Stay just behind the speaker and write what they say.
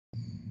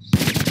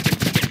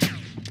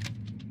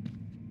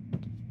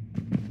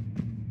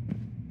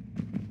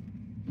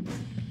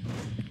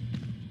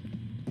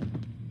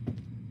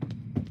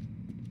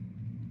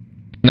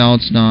No,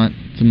 it's not.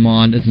 It's a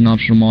mod. It's an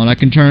optional mod. I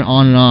can turn it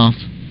on and off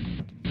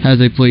as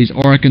I please,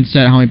 or I can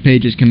set how many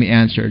pages can be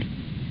answered.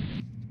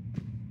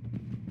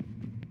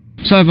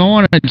 So if I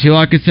wanted to,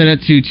 I could set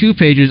it to 2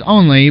 pages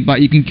only,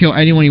 but you can kill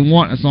anyone you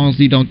want as long as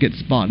you don't get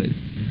spotted.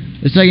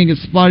 The second you get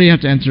spotted, you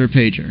have to answer a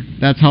pager.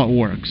 That's how it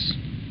works.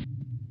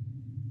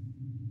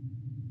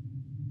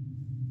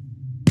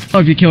 So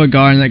if you kill a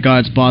guard and that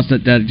guard spots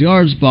that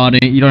guard's body,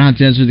 you don't have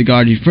to answer the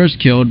guard you first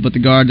killed, but the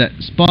guard that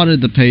spotted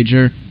the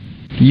pager,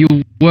 you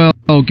will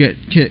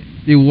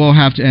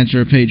have to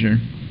answer a pager.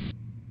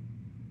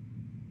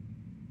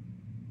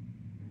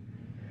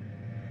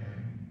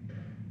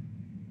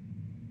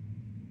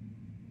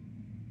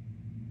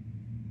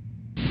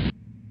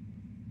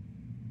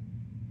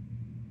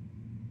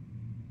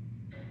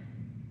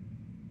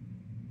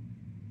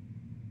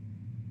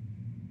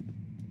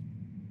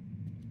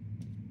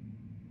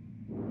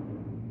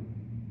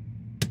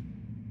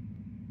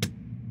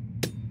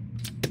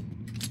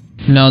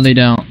 No, they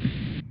don't.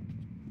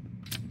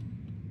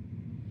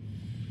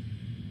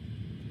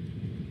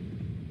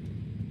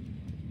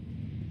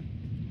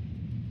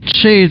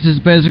 Cheats is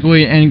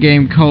basically an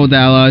in-game code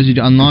that allows you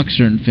to unlock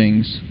certain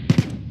things.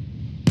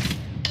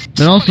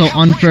 There are also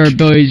unfair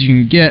abilities you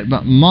can get,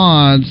 but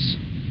mods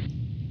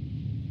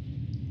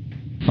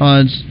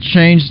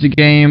change the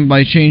game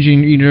by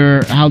changing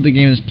either how the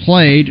game is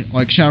played,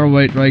 like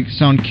Shadowweight, like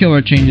Sound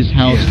Killer changes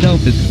how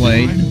stealth is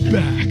played.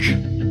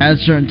 Add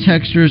certain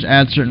textures,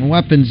 add certain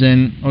weapons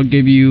in, or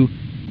give you,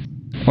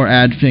 or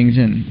add things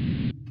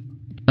in.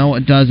 No,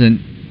 it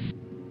doesn't.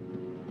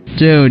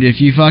 Dude,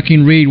 if you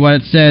fucking read what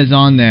it says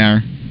on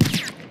there,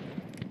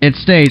 it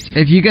states,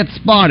 if you get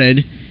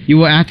spotted, you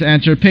will have to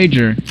answer a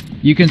pager.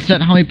 You can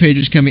set how many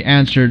pagers can be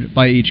answered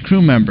by each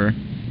crew member.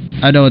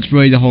 I know it's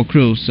really the whole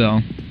crew,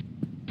 so.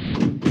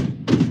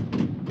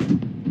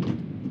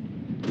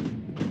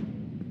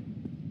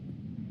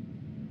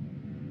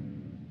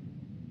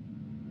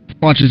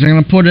 Watch this, I'm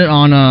gonna put it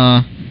on,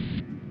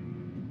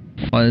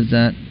 what is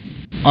that?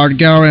 Art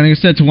gallery, and I'm gonna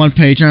set it to 1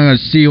 page, and I'm gonna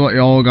see what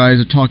y'all guys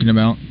are talking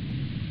about.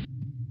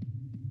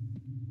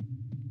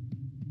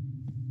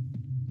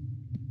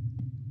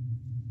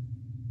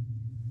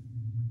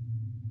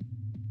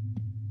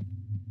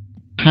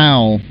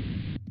 How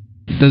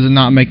does it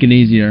not make it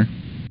easier?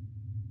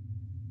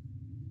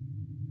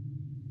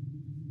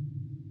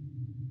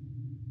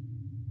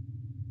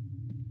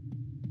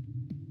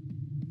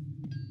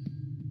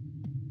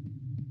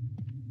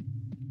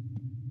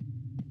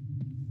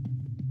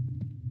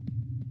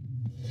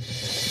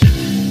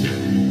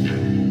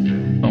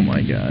 Oh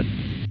my god.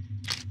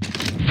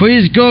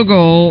 Please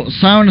Google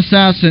Silent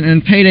Assassin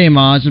and Payday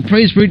mods, and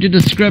please read the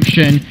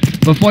description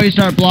before you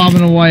start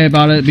blobbing away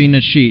about it being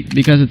a cheat,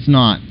 because it's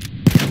not.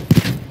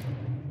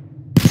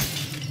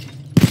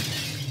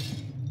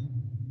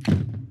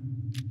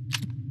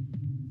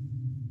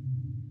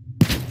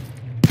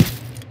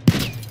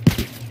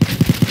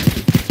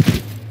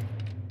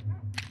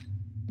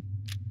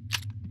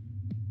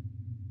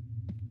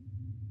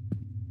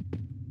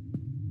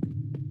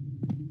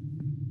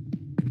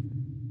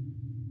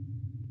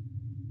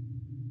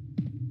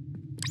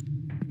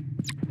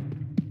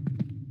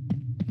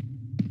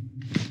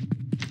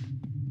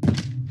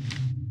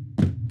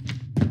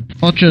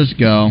 Let's just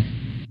go.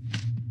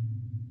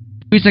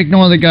 Please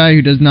ignore the guy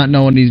who does not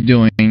know what he's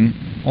doing.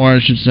 Or I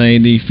should say,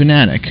 the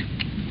fanatic.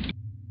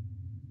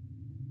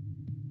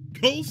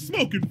 Cold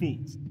smoking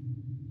fools.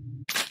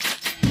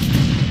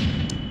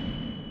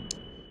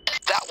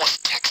 That was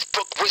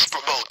textbook whisper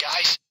mode,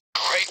 guys.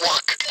 Great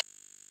work.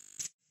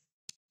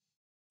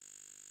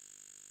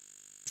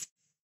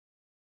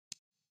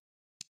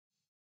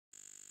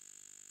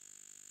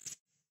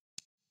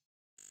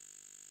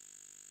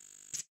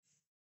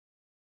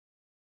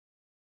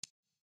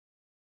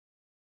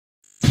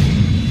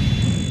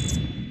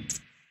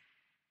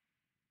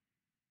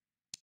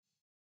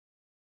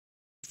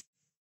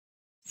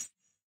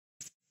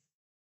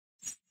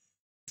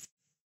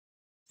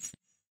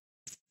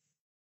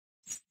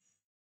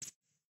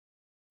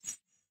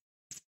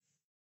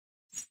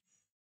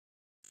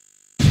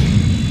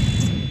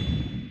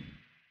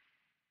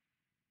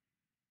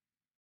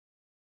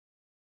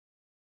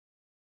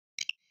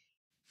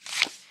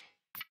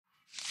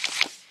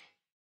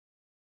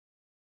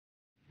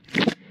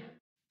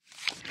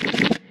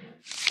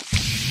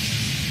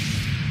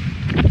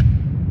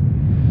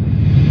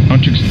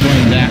 Don't you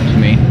explain that to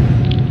me.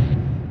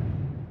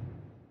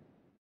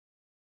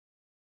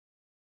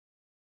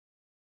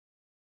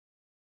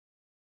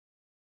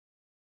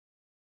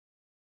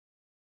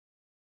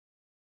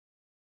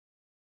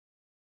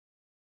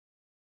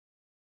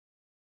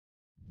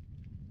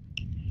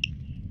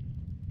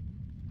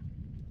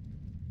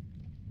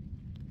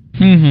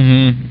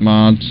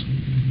 Mods.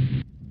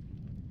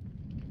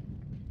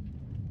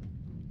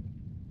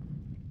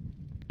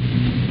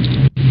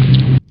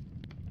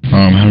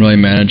 How do I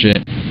manage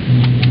it?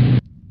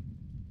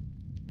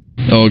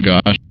 Oh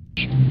gosh.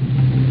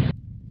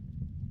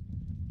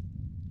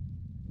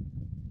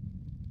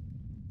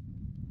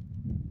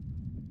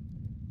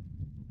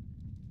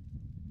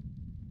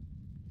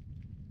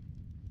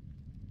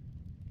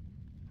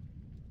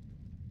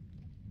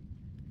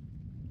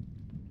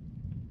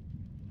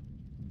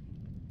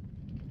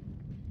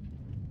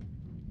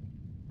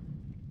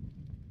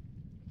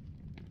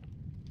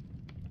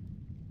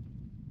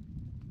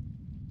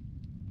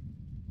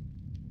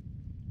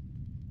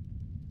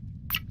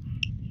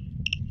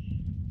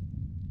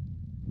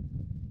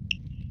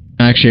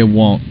 Actually, it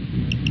won't.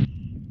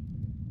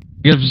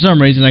 Because for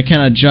some reason I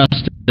can't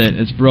adjust it.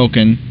 It's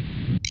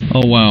broken.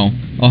 Oh well.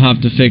 I'll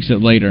have to fix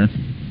it later.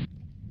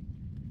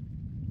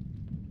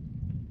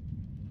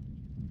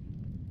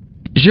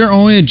 Is your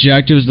only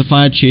objective is to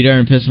find a cheater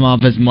and piss him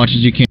off as much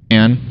as you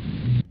can?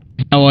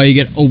 That way you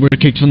get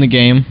overkicked from the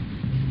game?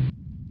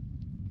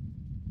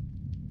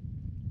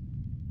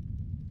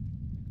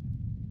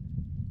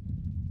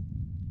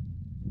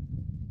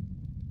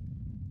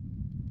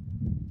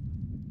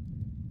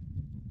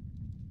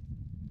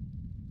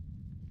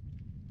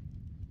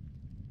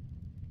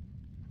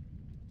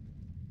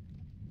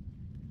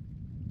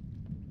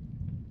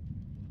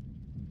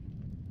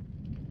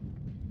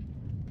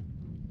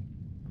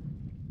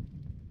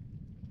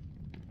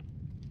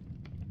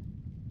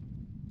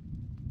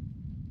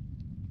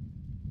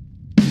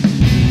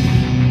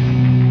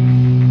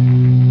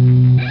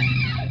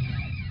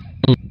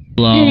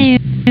 Hello.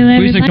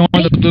 Please ignore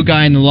the blue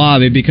guy in the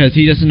lobby because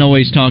he doesn't know what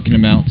he's talking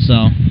about,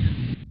 so.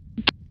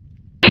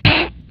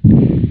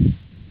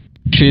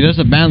 Actually, there's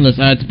a ban list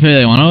I had to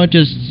pay. Why don't I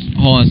just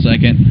hold on a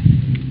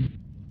second?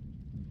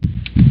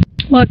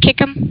 Well,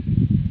 kick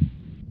him.